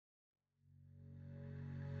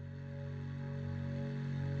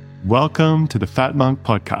Welcome to the Fat Monk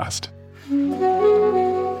Podcast.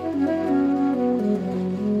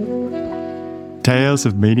 Tales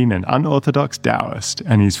of meeting an unorthodox Taoist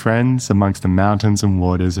and his friends amongst the mountains and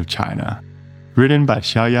waters of China. Written by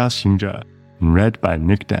Xiaoya Xingzhe and read by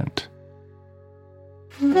Nick Dent.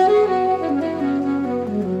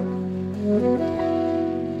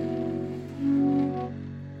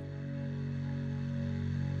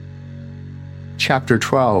 Chapter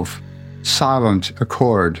 12, Silent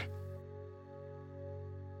Accord.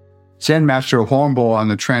 Zen Master Hornbo on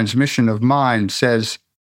the Transmission of Mind says,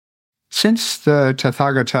 since the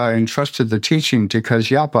Tathagata entrusted the teaching to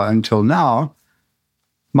Kasyapa until now,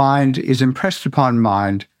 mind is impressed upon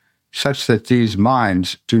mind such that these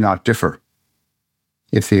minds do not differ.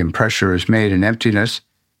 If the impressure is made in emptiness,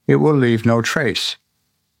 it will leave no trace.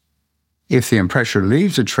 If the impressure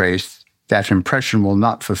leaves a trace, that impression will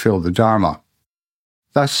not fulfill the Dharma.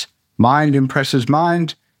 Thus, mind impresses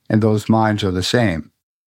mind, and those minds are the same.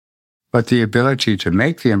 But the ability to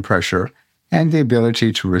make the impressure and the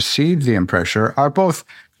ability to receive the impressure are both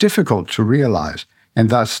difficult to realize, and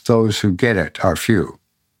thus those who get it are few.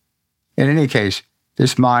 In any case,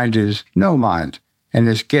 this mind is no mind, and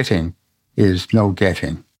this getting is no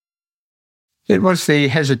getting. It was the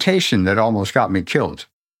hesitation that almost got me killed.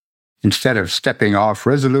 Instead of stepping off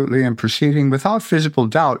resolutely and proceeding without visible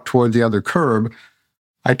doubt toward the other curb,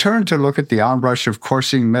 I turned to look at the onrush of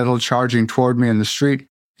coursing metal charging toward me in the street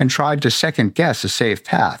and tried to second-guess a safe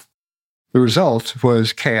path. The result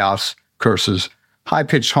was chaos, curses,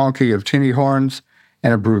 high-pitched honking of tinny horns,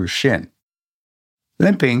 and a bruised shin.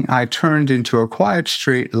 Limping, I turned into a quiet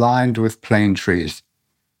street lined with plane trees.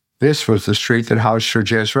 This was the street that housed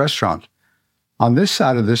Shurje's restaurant. On this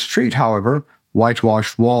side of the street, however,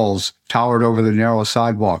 whitewashed walls towered over the narrow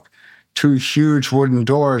sidewalk. Two huge wooden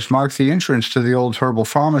doors marked the entrance to the old herbal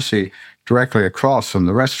pharmacy directly across from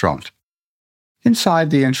the restaurant. Inside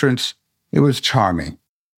the entrance, it was charming.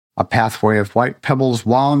 A pathway of white pebbles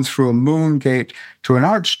wound through a moon gate to an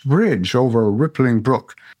arched bridge over a rippling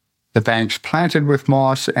brook, the banks planted with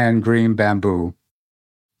moss and green bamboo.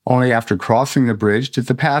 Only after crossing the bridge did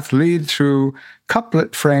the path lead through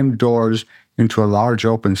couplet-framed doors into a large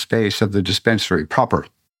open space of the dispensary proper.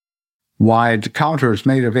 Wide counters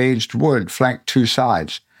made of aged wood flanked two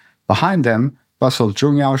sides. Behind them bustled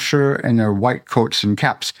Zhongyao Shi in their white coats and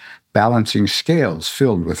caps, balancing scales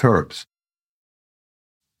filled with herbs.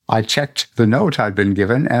 I checked the note I'd been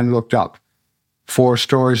given and looked up. 4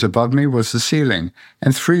 stories above me was the ceiling,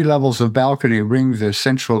 and 3 levels of balcony ringed the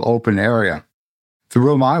central open area. The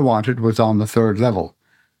room I wanted was on the 3rd level.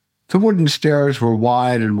 The wooden stairs were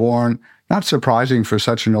wide and worn, not surprising for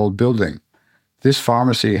such an old building. This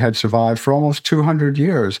pharmacy had survived for almost 200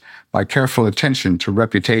 years by careful attention to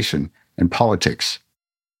reputation and politics.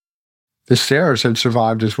 The stairs had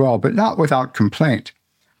survived as well, but not without complaint.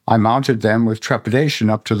 I mounted them with trepidation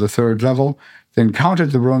up to the 3rd level, then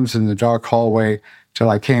counted the rooms in the dark hallway till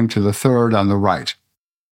I came to the 3rd on the right.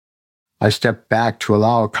 I stepped back to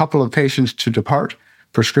allow a couple of patients to depart,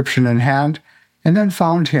 prescription in hand, and then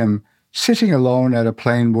found him sitting alone at a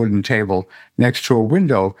plain wooden table next to a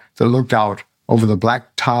window that looked out over the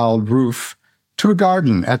black-tiled roof to a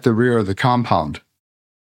garden at the rear of the compound.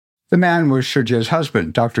 The man was Shurje's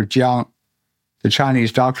husband, Dr. Jiang, the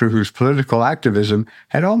Chinese doctor whose political activism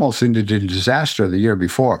had almost ended in disaster the year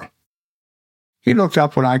before. He looked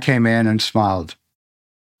up when I came in and smiled.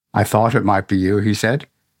 I thought it might be you, he said,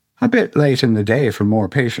 a bit late in the day for more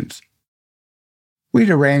patients. We'd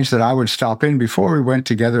arranged that I would stop in before we went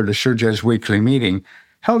together to Shurje's weekly meeting,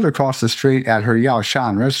 held across the street at her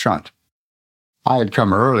Yaoshan restaurant. I had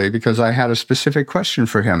come early because I had a specific question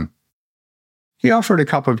for him. He offered a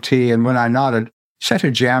cup of tea, and when I nodded, set a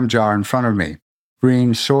jam jar in front of me.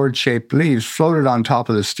 Green sword-shaped leaves floated on top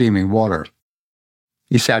of the steaming water.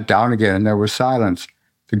 He sat down again, and there was silence.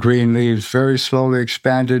 The green leaves very slowly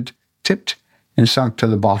expanded, tipped, and sunk to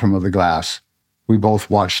the bottom of the glass. We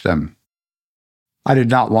both watched them. I did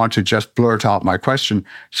not want to just blurt out my question,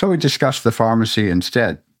 so we discussed the pharmacy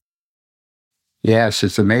instead. Yes,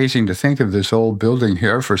 it's amazing to think of this old building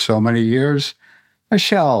here for so many years. A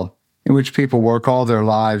shell in which people work all their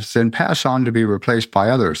lives, then pass on to be replaced by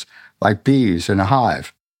others, like bees in a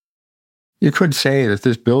hive. You could say that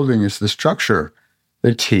this building is the structure,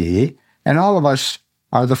 the Qi, and all of us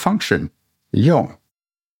are the function, the Yong.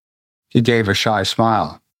 He gave a shy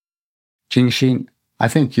smile. Jingxin, I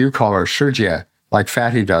think you call her Shurje, like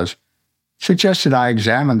Fatty does, suggested I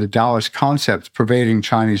examine the Taoist concepts pervading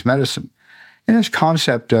Chinese medicine, and this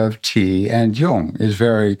concept of Qi and Yong is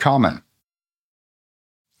very common.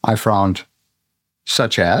 I frowned.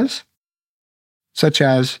 Such as? Such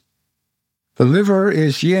as, The liver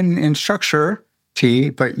is yin in structure, T,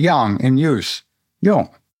 but yang in use, Yong.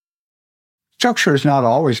 Structure is not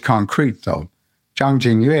always concrete, though. Zhang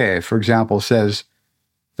Jingyue, for example, says,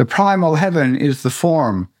 the primal heaven is the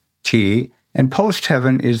form, T, and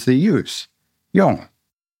post-heaven is the use, Yong.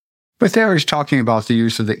 But there he's talking about the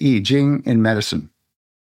use of the I Ching in medicine.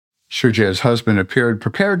 Shujie's husband appeared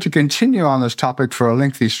prepared to continue on this topic for a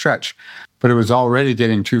lengthy stretch, but it was already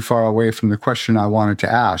getting too far away from the question I wanted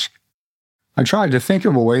to ask. I tried to think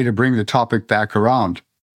of a way to bring the topic back around.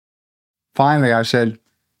 Finally, I said,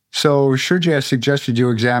 so Shujie suggested you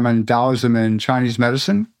examine Taoism in Chinese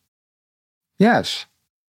medicine? Yes.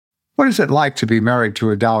 What is it like to be married to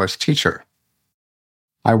a Taoist teacher?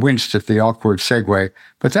 I winced at the awkward segue,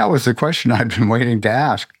 but that was the question I'd been waiting to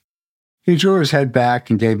ask. He drew his head back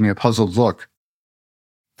and gave me a puzzled look.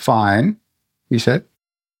 Fine, he said.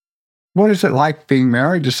 What is it like being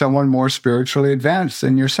married to someone more spiritually advanced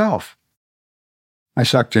than yourself? I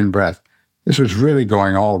sucked in breath. This was really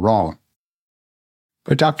going all wrong.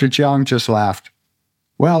 But Dr. Jiang just laughed.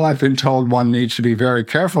 Well, I've been told one needs to be very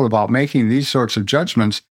careful about making these sorts of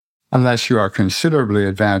judgments unless you are considerably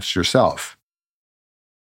advanced yourself.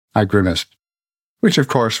 I grimaced, which of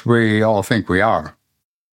course we all think we are.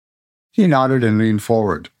 He nodded and leaned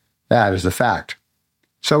forward. That is the fact.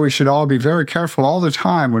 So we should all be very careful all the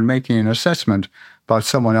time when making an assessment about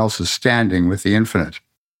someone else's standing with the infinite.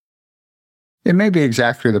 It may be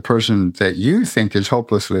exactly the person that you think is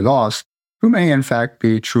hopelessly lost, who may in fact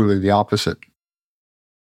be truly the opposite.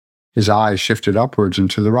 His eyes shifted upwards and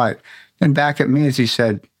to the right, then back at me as he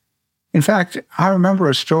said, in fact, I remember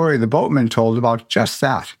a story the boatman told about just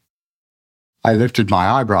that. I lifted my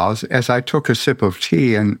eyebrows as I took a sip of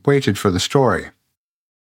tea and waited for the story.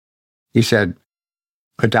 He said,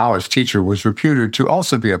 a Taoist teacher was reputed to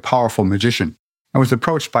also be a powerful magician and was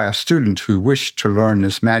approached by a student who wished to learn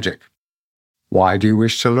this magic. Why do you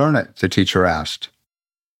wish to learn it? The teacher asked.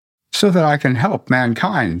 So that I can help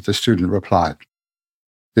mankind, the student replied.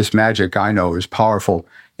 This magic, I know, is powerful,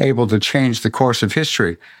 able to change the course of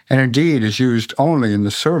history, and indeed is used only in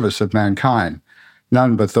the service of mankind.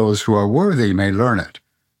 None but those who are worthy may learn it.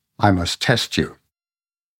 I must test you.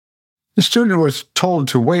 The student was told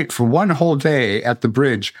to wait for one whole day at the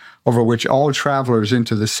bridge over which all travelers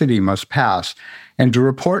into the city must pass, and to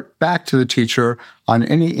report back to the teacher on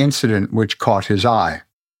any incident which caught his eye.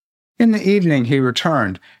 In the evening he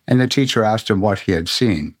returned, and the teacher asked him what he had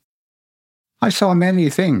seen. I saw many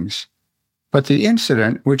things, but the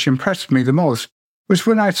incident which impressed me the most was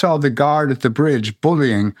when I saw the guard at the bridge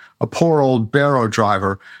bullying a poor old barrow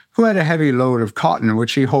driver who had a heavy load of cotton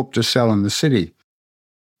which he hoped to sell in the city.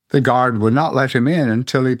 The guard would not let him in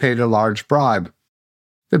until he paid a large bribe.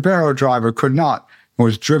 The barrow driver could not and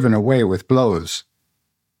was driven away with blows.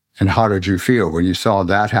 And how did you feel when you saw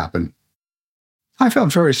that happen? I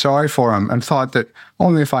felt very sorry for him and thought that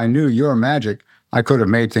only if I knew your magic, I could have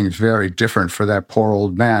made things very different for that poor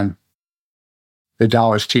old man. The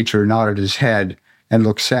Taoist teacher nodded his head and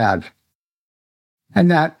looked sad.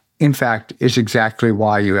 And that, in fact, is exactly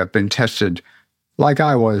why you have been tested, like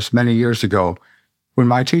I was many years ago, when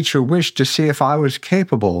my teacher wished to see if I was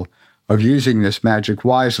capable of using this magic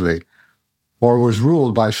wisely, or was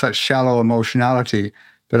ruled by such shallow emotionality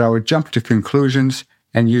that I would jump to conclusions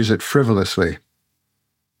and use it frivolously.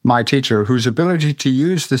 My teacher, whose ability to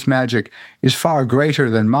use this magic is far greater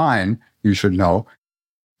than mine, you should know,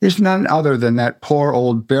 is none other than that poor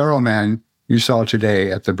old barrowman you saw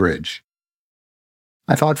today at the bridge.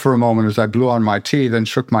 I thought for a moment as I blew on my tea, then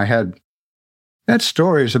shook my head. That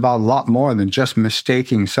story is about a lot more than just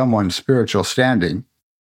mistaking someone's spiritual standing.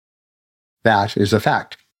 That is a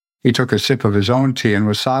fact. He took a sip of his own tea and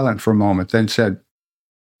was silent for a moment, then said,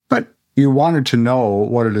 But you wanted to know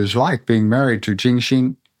what it is like being married to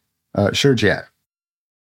Jingxin Shijie.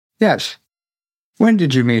 Yes. When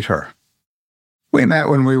did you meet her? We met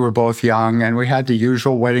when we were both young, and we had the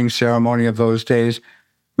usual wedding ceremony of those days.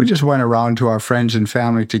 We just went around to our friends and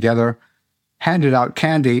family together, handed out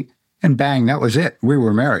candy, and bang, that was it. We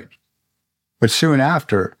were married. But soon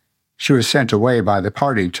after, she was sent away by the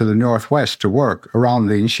party to the northwest to work around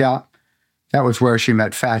Linxia. That was where she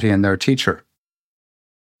met Fatty and their teacher.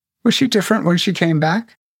 Was she different when she came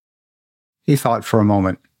back? He thought for a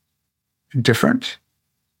moment. Different?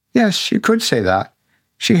 Yes, you could say that.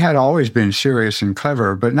 She had always been serious and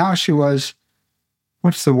clever, but now she was,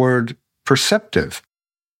 perceptive.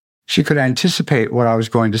 She could anticipate what I was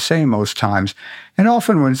going to say most times, and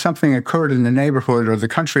often when something occurred in the neighborhood or the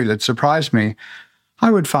country that surprised me,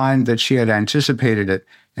 I would find that she had anticipated it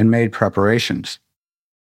and made preparations.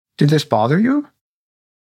 Did this bother you?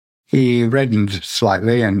 He reddened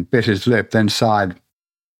slightly and bit his lip, then sighed.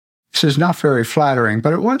 This is not very flattering,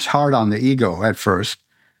 but it was hard on the ego at first.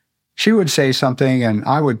 She would say something, and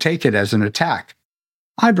I would take it as an attack.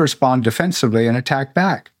 I'd respond defensively and attack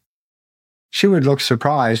back. She would look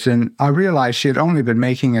surprised, and I realized she had only been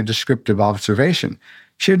making a descriptive observation.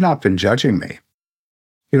 She had not been judging me.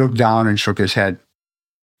 He looked down and shook his head.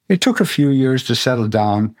 It took a few years to settle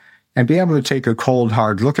down and be able to take a cold,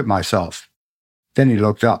 hard look at myself. Then he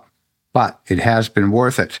looked up. But it has been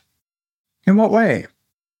worth it. In what way?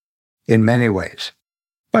 In many ways.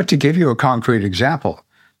 But to give you a concrete example,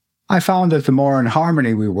 I found that the more in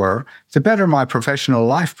harmony we were, the better my professional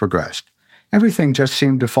life progressed. Everything just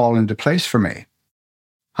seemed to fall into place for me.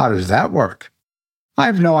 How does that work? I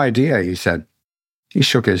have no idea, he said. He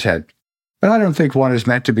shook his head. But I don't think one is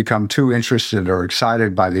meant to become too interested or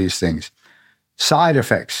excited by these things. Side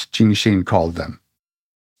effects, Jingxin called them.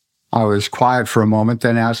 I was quiet for a moment,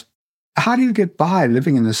 then asked, how do you get by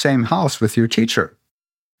living in the same house with your teacher?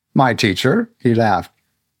 My teacher? He laughed.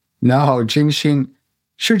 No, Jingxin,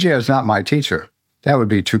 Shujie is not my teacher. That would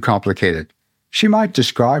be too complicated. She might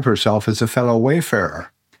describe herself as a fellow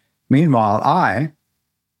wayfarer. Meanwhile,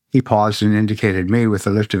 he paused and indicated me with a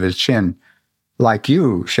lift of his chin, like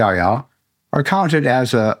you, Xiaoyao, are counted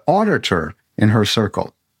as an auditor in her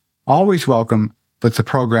circle. Always welcome, but the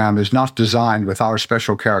program is not designed with our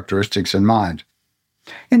special characteristics in mind.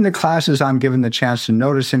 In the classes, I'm given the chance to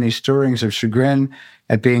notice any stirrings of chagrin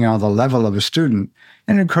at being on the level of a student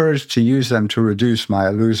and encouraged to use them to reduce my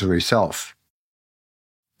illusory self.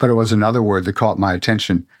 But it was another word that caught my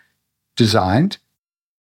attention. Designed?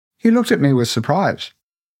 He looked at me with surprise.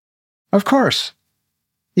 Of course.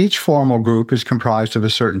 Each formal group is comprised of a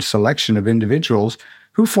certain selection of individuals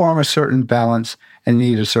who form a certain balance and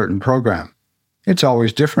need a certain program. It's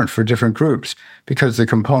always different for different groups because the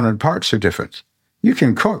component parts are different. You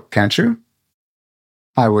can cook, can't you?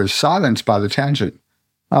 I was silenced by the tangent.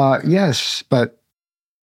 Yes, but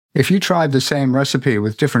if you tried the same recipe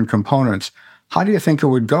with different components, how do you think it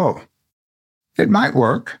would go? It might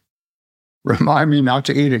work. Remind me not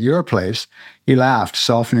to eat at your place. He laughed,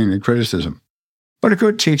 softening the criticism. But a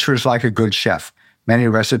good teacher is like a good chef, many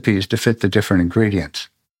recipes to fit the different ingredients.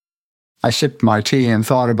 I sipped my tea and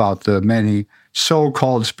thought about the many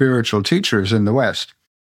so-called spiritual teachers in the West.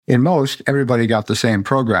 In most, everybody got the same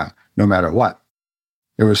program, no matter what.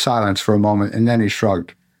 There was silence for a moment, and then he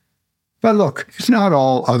shrugged. But look, it's not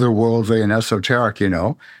all otherworldly and esoteric, you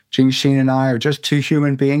know. Jingxin and I are just two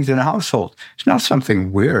human beings in a household. It's not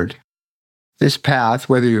something weird. This path,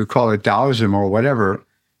 whether you call it Taoism or whatever,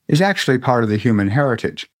 is actually part of the human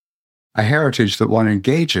heritage, a heritage that one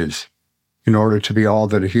engages in order to be all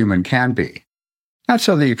that a human can be. Not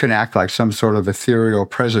so that you can act like some sort of ethereal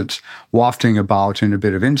presence wafting about in a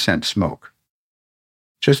bit of incense smoke.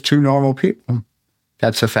 Just two normal people.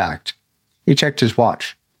 That's a fact. He checked his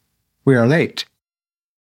watch. We are late.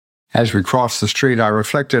 As we crossed the street, I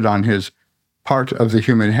reflected on his part of the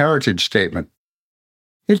human heritage statement.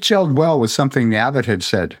 It gelled well with something the abbot had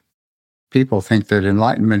said. People think that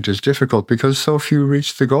enlightenment is difficult because so few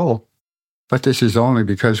reach the goal. But this is only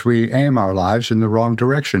because we aim our lives in the wrong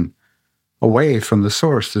direction, away from the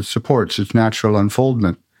source that supports its natural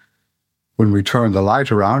unfoldment. When we turn the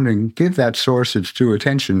light around and give that source its due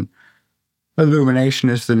attention, illumination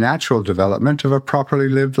is the natural development of a properly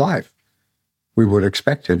lived life. We would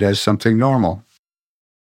expect it as something normal.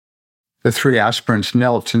 The three aspirants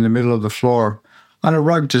knelt in the middle of the floor on a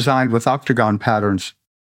rug designed with octagon patterns.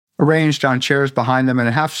 Arranged on chairs behind them in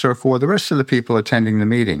a half-circle were the rest of the people attending the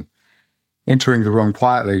meeting. Entering the room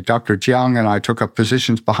quietly, Dr. Jiang and I took up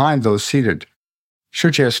positions behind those seated.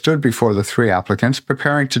 Shujie stood before the three applicants,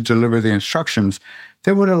 preparing to deliver the instructions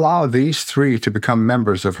that would allow these three to become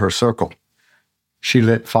members of her circle. She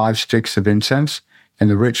lit 5 sticks of incense, and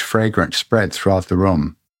the rich fragrance spread throughout the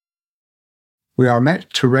room. We are meant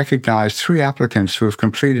to recognize 3 applicants who have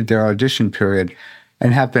completed their audition period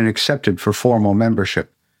and have been accepted for formal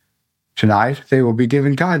membership. Tonight, they will be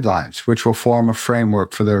given guidelines, which will form a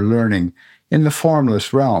framework for their learning in the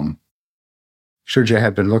formless realm. Shujie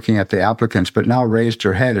had been looking at the applicants, but now raised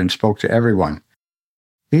her head and spoke to everyone.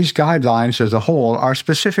 These guidelines as a whole are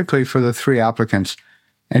specifically for the 3 applicants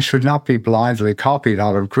and should not be blindly copied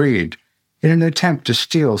out of greed in an attempt to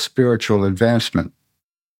steal spiritual advancement.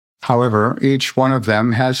 However, each one of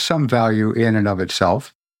them has some value in and of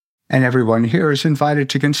itself, and everyone here is invited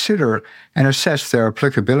to consider and assess their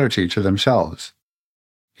applicability to themselves.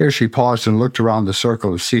 Here she paused and looked around the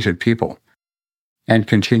circle of seated people, and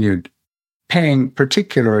continued, paying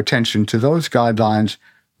particular attention to those guidelines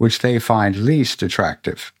which they find least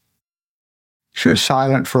attractive. She was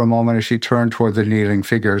silent for a moment as she turned toward the kneeling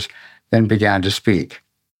figures, then began to speak.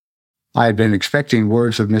 I had been expecting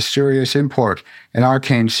words of mysterious import and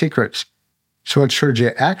arcane secrets, so what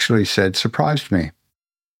Shurje actually said surprised me.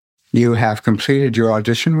 You have completed your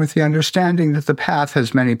audition with the understanding that the path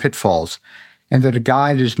has many pitfalls, and that a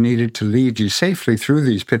guide is needed to lead you safely through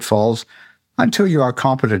these pitfalls until you are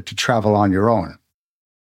competent to travel on your own.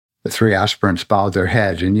 The three aspirants bowed their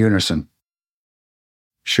head in unison.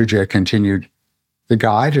 Shurje continued, The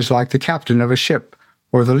guide is like the captain of a ship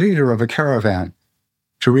or the leader of a caravan.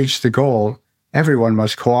 To reach the goal, everyone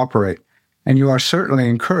must cooperate, and you are certainly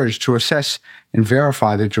encouraged to assess and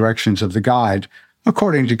verify the directions of the guide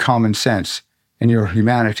according to common sense and your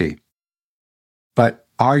humanity. But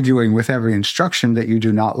arguing with every instruction that you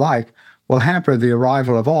do not like will hamper the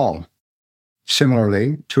arrival of all.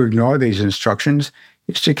 Similarly, to ignore these instructions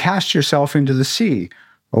is to cast yourself into the sea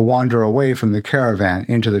or wander away from the caravan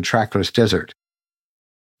into the trackless desert.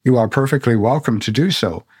 You are perfectly welcome to do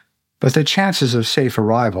so, but the chances of safe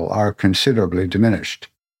arrival are considerably diminished.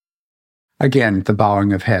 Again, the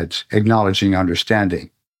bowing of heads, acknowledging understanding.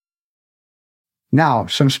 Now,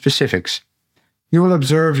 some specifics. You will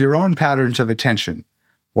observe your own patterns of attention,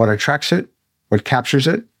 what attracts it, what captures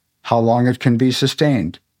it, how long it can be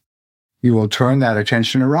sustained. You will turn that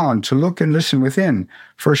attention around to look and listen within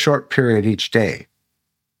for a short period each day.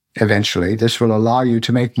 Eventually, this will allow you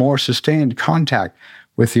to make more sustained contact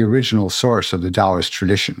with the original source of the Taoist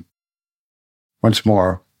tradition. Once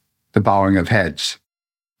more, the bowing of heads.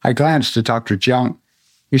 I glanced at Dr. Jiang.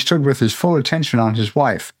 He stood with his full attention on his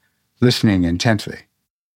wife, listening intently.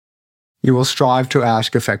 You will strive to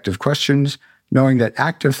ask effective questions, knowing that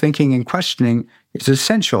active thinking and questioning is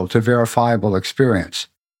essential to verifiable experience,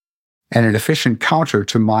 and an efficient counter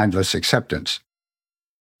to mindless acceptance.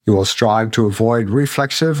 You will strive to avoid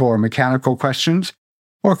reflexive or mechanical questions,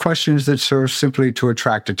 or questions that serve simply to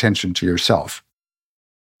attract attention to yourself.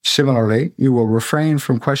 Similarly, you will refrain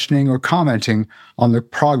from questioning or commenting on the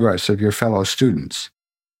progress of your fellow students.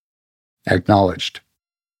 Acknowledged.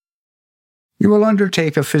 You will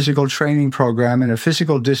undertake a physical training program in a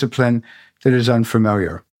physical discipline that is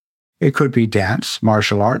unfamiliar. It could be dance,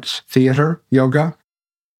 martial arts, theater, yoga.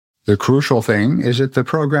 The crucial thing is that the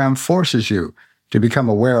program forces you to become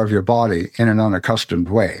aware of your body in an unaccustomed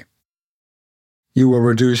way. You will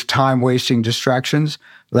reduce time-wasting distractions,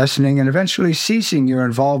 lessening and eventually ceasing your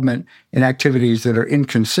involvement in activities that are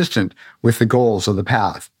inconsistent with the goals of the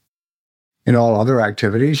path. In all other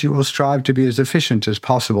activities, you will strive to be as efficient as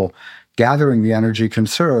possible, gathering the energy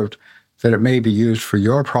conserved that it may be used for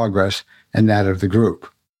your progress and that of the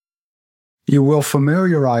group. You will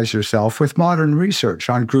familiarize yourself with modern research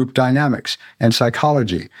on group dynamics and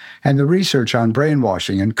psychology, and the research on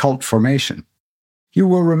brainwashing and cult formation. You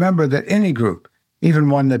will remember that any group, even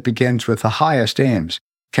one that begins with the highest aims,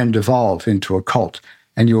 can devolve into a cult,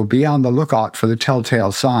 and you will be on the lookout for the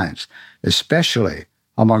telltale signs, especially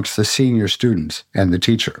amongst the senior students and the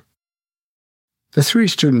teacher. The three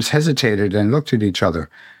students hesitated and looked at each other.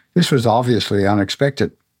 This was obviously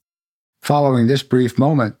unexpected. Following this brief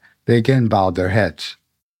moment, they again bowed their heads.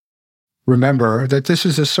 Remember that this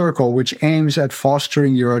is a circle which aims at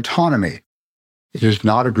fostering your autonomy. It is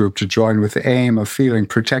not a group to join with the aim of feeling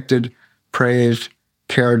protected, praised,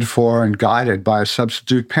 cared for, and guided by a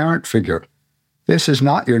substitute parent figure. This is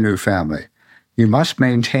not your new family. You must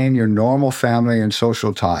maintain your normal family and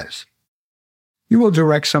social ties. You will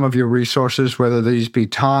direct some of your resources, whether these be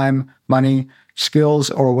time, money, skills,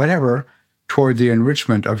 or whatever, toward the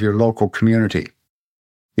enrichment of your local community.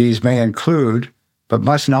 These may include, but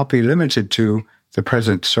must not be limited to, the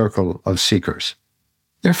present circle of seekers.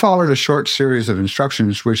 There followed a short series of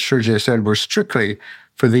instructions which Shurje said were strictly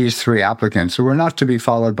for these three applicants who were not to be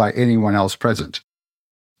followed by anyone else present.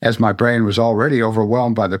 As my brain was already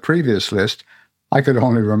overwhelmed by the previous list, I could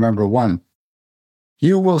only remember one.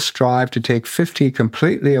 You will strive to take 50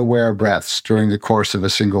 completely aware breaths during the course of a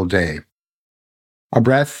single day. A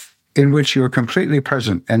breath in which you are completely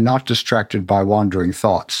present and not distracted by wandering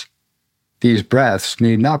thoughts. These breaths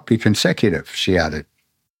need not be consecutive, she added.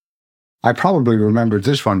 I probably remembered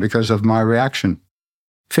this one because of my reaction.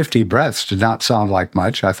 50 breaths did not sound like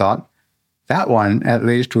much, I thought. That one, at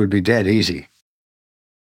least, would be dead easy.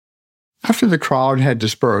 After the crowd had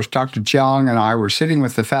dispersed, Dr. Jiang and I were sitting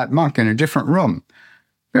with the fat monk in a different room,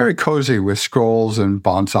 very cozy with scrolls and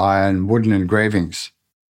bonsai and wooden engravings.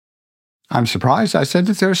 I'm surprised, I said,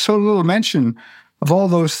 that there's so little mention of all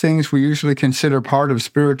those things we usually consider part of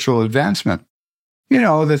spiritual advancement. You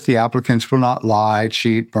know, that the applicants will not lie,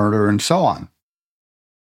 cheat, murder, and so on.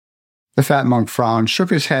 The fat monk frowned, shook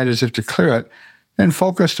his head as if to clear it, then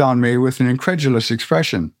focused on me with an incredulous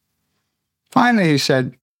expression. Finally, he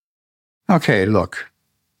said, "Okay, look,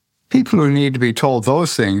 People who need to be told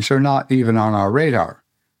those things are not even on our radar.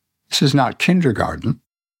 This is not kindergarten.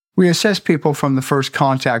 We assess people from the first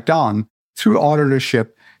contact on through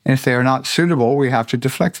auditorship, and if they are not suitable, we have to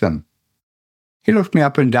deflect them. He looked me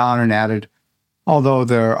up and down and added, although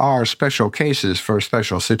there are special cases for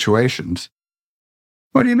special situations.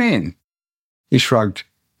 What do you mean? He shrugged.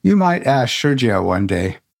 You might ask Shurjia one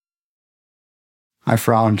day. I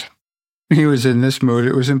frowned. He was in this mood.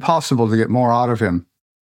 It was impossible to get more out of him.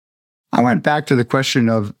 I went back to the question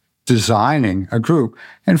of designing a group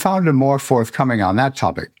and found him more forthcoming on that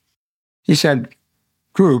topic. He said,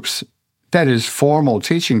 groups, that is, formal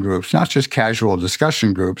teaching groups, not just casual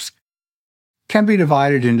discussion groups, can be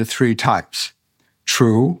divided into 3 types: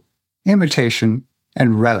 true, imitation,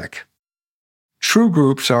 and relic. True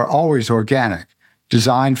groups are always organic,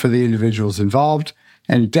 designed for the individuals involved,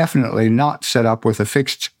 and definitely not set up with a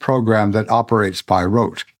fixed program that operates by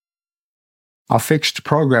rote. A fixed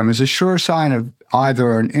program is a sure sign of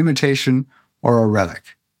either an imitation or a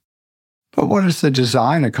relic. But what does the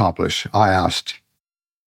design accomplish? I asked.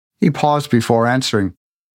 He paused before answering.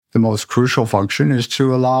 The most crucial function is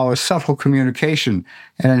to allow a subtle communication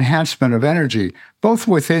and enhancement of energy, both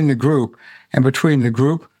within the group and between the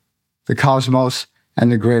group, the cosmos,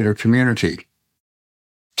 and the greater community.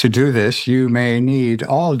 To do this, you may need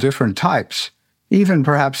all different types, even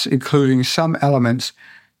perhaps including some elements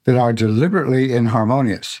that are deliberately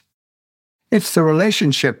inharmonious. It's the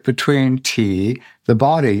relationship between T, the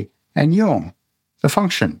body, and Yung, the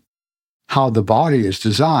function. How the body is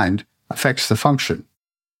designed affects the function.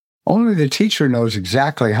 Only the teacher knows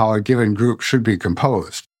exactly how a given group should be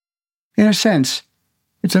composed. In a sense,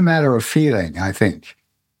 it's a matter of feeling, I think,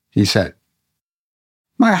 he said.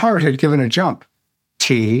 My heart had given a jump.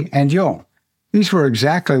 T and Yung. These were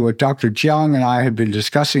exactly what Dr. Jiang and I had been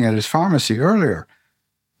discussing at his pharmacy earlier.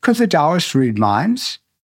 Could the Taoist read minds?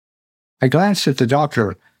 I glanced at the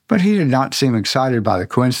doctor, but he did not seem excited by the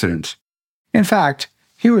coincidence. In fact,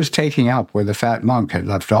 he was taking up where the fat monk had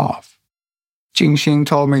left off. Jingxing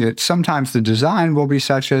told me that sometimes the design will be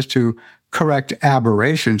such as to correct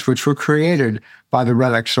aberrations which were created by the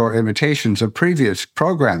relics or imitations of previous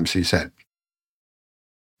programs, he said.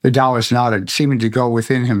 The Taoist nodded, seeming to go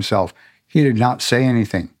within himself. He did not say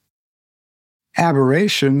anything.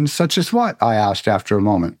 Aberrations such as what? I asked after a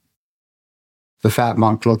moment. The fat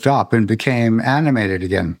monk looked up and became animated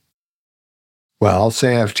again. Well,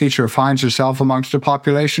 say a teacher finds herself amongst a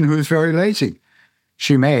population who is very lazy.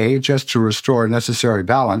 She may, just to restore necessary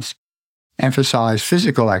balance, emphasize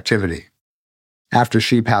physical activity. After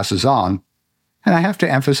she passes on, and I have to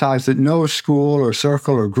emphasize that no school or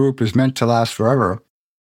circle or group is meant to last forever,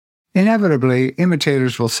 inevitably,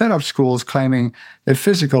 imitators will set up schools claiming that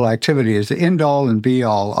physical activity is the end-all and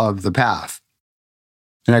be-all of the path.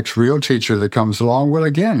 The next real teacher that comes along will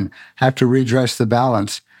again have to redress the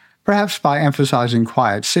balance, perhaps by emphasizing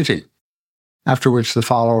quiet sitting, after which the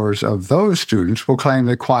followers of those students will claim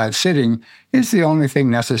that quiet sitting is the only thing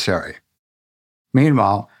necessary.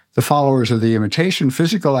 Meanwhile, the followers of the imitation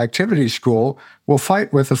physical activity school will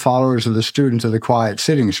fight with the followers of the students of the quiet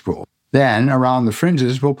sitting school. Then, around the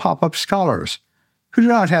fringes will pop up scholars who do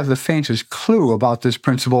not have the faintest clue about this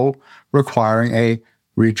principle requiring a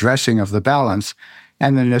redressing of the balance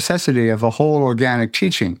and the necessity of a whole organic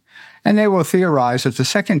teaching, and they will theorize that the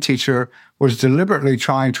second teacher was deliberately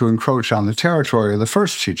trying to encroach on the territory of the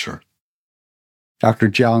first teacher. Dr.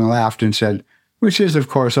 Jiang laughed and said, which is, of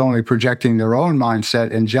course, only projecting their own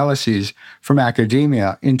mindset and jealousies from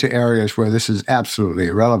academia into areas where this is absolutely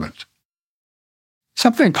irrelevant.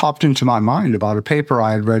 Something popped into my mind about a paper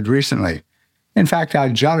I had read recently. In fact, I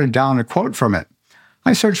jotted down a quote from it.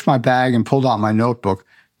 I searched my bag and pulled out my notebook,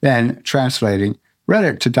 then, translating, read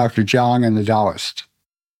it to Dr. Jiang and the Taoist.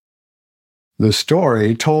 The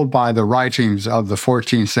story told by the writings of the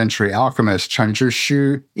 14th century alchemist Chen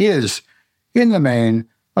Zhishu is, in the main,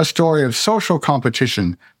 a story of social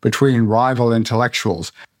competition between rival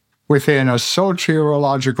intellectuals within a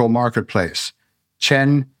soteriological marketplace.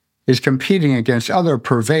 Chen is competing against other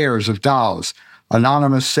purveyors of Taos,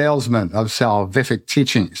 anonymous salesmen of salvific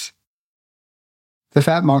teachings. The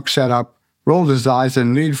fat monk sat up, rolled his eyes,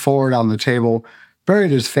 and leaned forward on the table,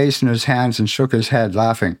 buried his face in his hands, and shook his head,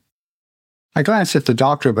 laughing. I glanced at the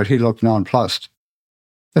doctor, but he looked nonplussed.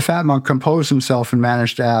 The fat monk composed himself and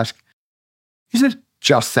managed to ask, "Is it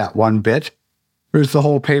just that one bit? Or is the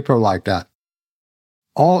whole paper like that?"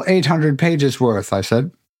 "All 800 pages worth," I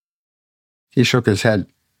said. He shook his head.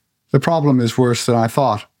 "The problem is worse than I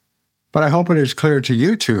thought. But I hope it is clear to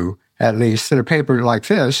you two, at least, that a paper like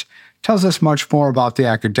this tells us much more about the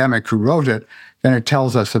academic who wrote it than it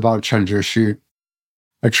tells us about Chen Zhishu."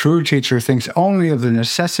 A true teacher thinks only of the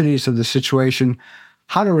necessities of the situation,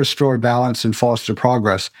 how to restore balance and foster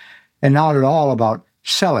progress, and not at all about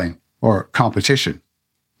selling or competition.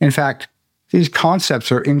 In fact, these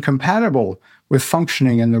concepts are incompatible with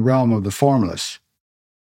functioning in the realm of the formless.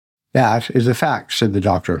 That is a fact, said the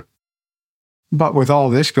doctor. But with all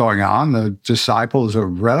this going on, the disciples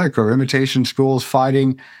of relic or imitation schools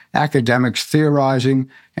fighting, academics theorizing,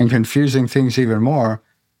 and confusing things even more,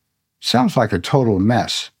 sounds like a total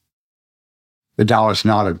mess. The Taoist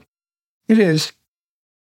nodded. It is.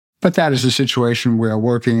 But that is the situation we are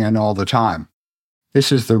working in all the time.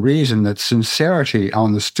 This is the reason that sincerity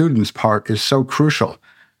on the student's part is so crucial.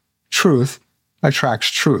 Truth attracts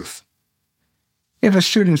truth. If a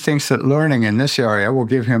student thinks that learning in this area will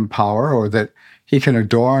give him power or that he can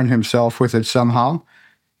adorn himself with it somehow,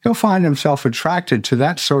 he'll find himself attracted to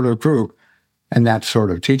that sort of group and that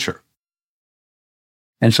sort of teacher.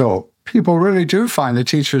 And so, people really do find the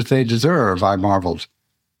teachers they deserve, I marveled.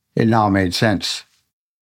 It now made sense.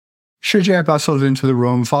 Shijie bustled into the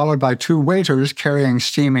room, followed by 2 waiters carrying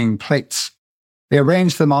steaming plates. They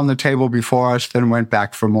arranged them on the table before us, then went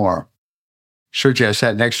back for more. Shijie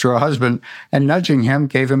sat next to her husband, and nudging him,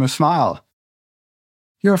 gave him a smile.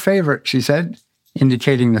 Your favorite, she said,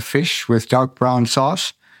 indicating the fish with dark brown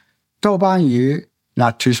sauce. Douban yu,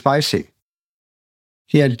 not too spicy.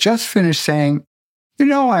 He had just finished saying, You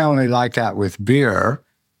know I only like that with beer,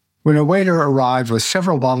 when a waiter arrived with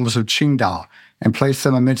several bottles of Qingdao and placed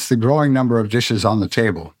them amidst the growing number of dishes on the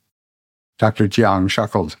table. Dr. Jiang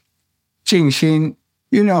chuckled. Jingxin,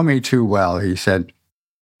 you know me too well, he said.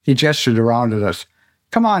 He gestured around at us.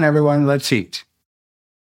 Come on, everyone, let's eat.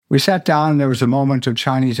 We sat down, and there was a moment of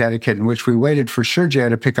Chinese etiquette in which we waited for Shijie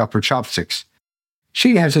to pick up her chopsticks.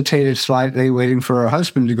 She hesitated slightly, waiting for her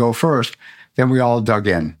husband to go first, then we all dug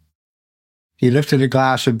in. He lifted a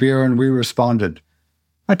glass of beer, and we responded.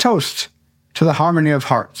 A toast to the harmony of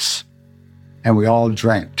hearts. And we all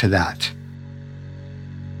drank to that.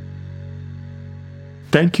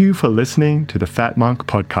 Thank you for listening to the Fat Monk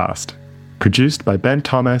podcast, produced by Ben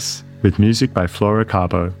Thomas with music by Flora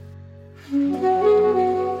Carbo.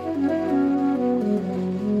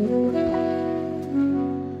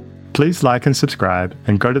 Please like and subscribe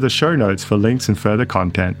and go to the show notes for links and further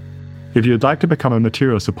content. If you'd like to become a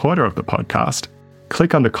material supporter of the podcast,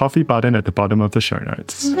 click on the coffee button at the bottom of the show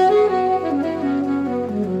notes.